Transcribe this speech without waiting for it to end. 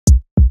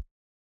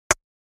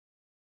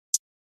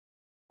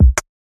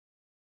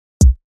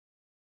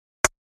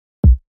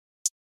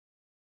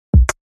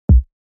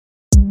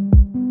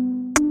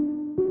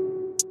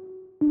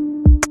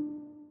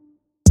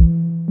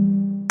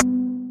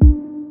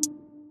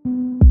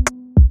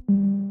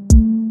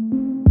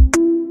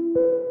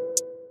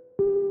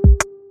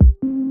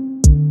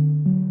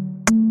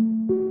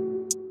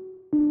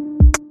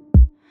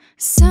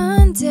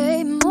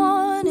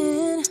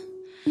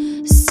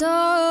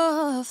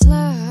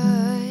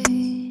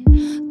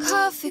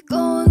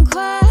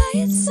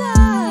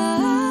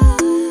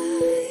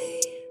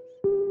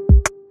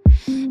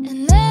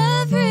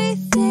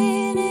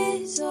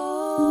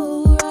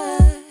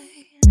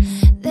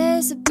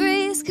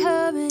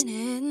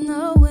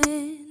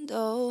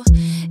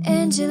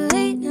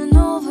undulating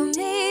over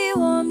me,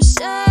 warm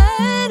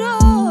shadow.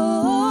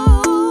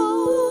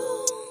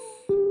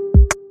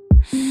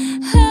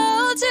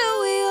 How do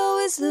we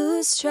always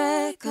lose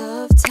track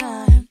of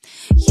time?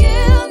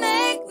 You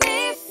make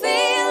me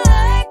feel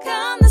like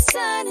I'm the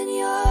sun and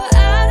you're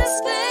out of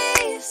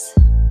space,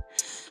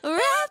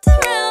 wrapped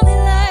around me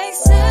like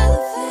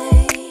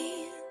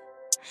cellophane.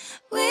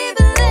 We've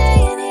been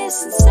laying here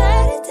since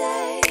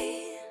Saturday.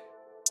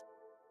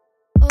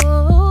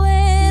 Oh,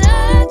 and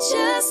I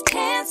just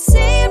can't see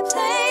it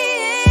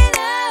playing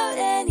out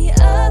any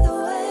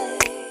other way.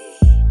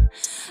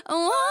 I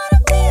wanna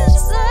feel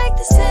just like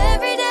this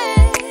every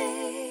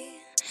day.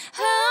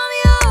 I'm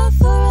your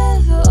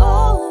forever,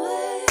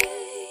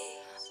 always,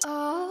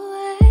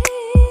 always.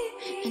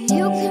 And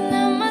you can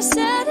have my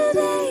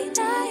Saturday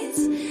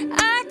nights.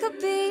 I could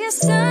be your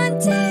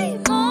Sunday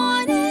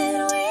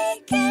morning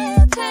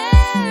weekend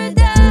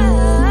paradise.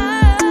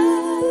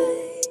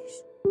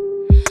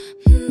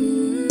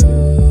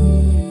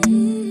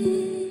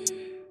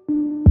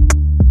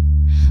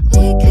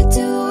 We could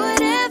do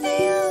whatever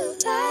you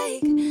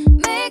like,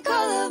 make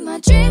all of my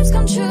dreams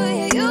come true.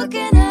 Yeah, you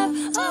can have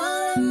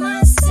all of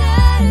my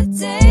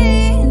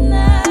Saturday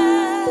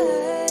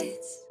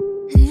nights,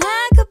 and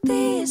I could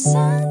be your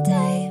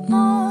Sunday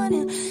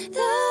morning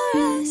the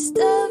rest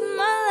of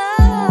my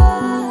life.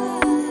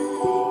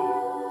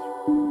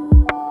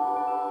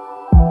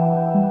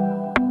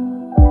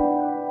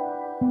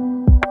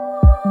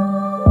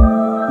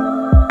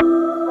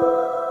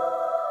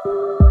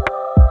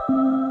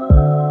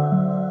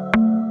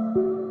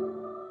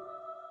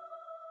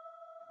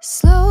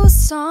 Slow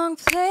song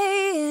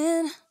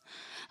playing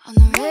on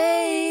the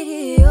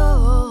radio,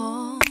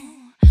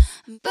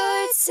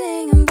 birds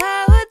singing by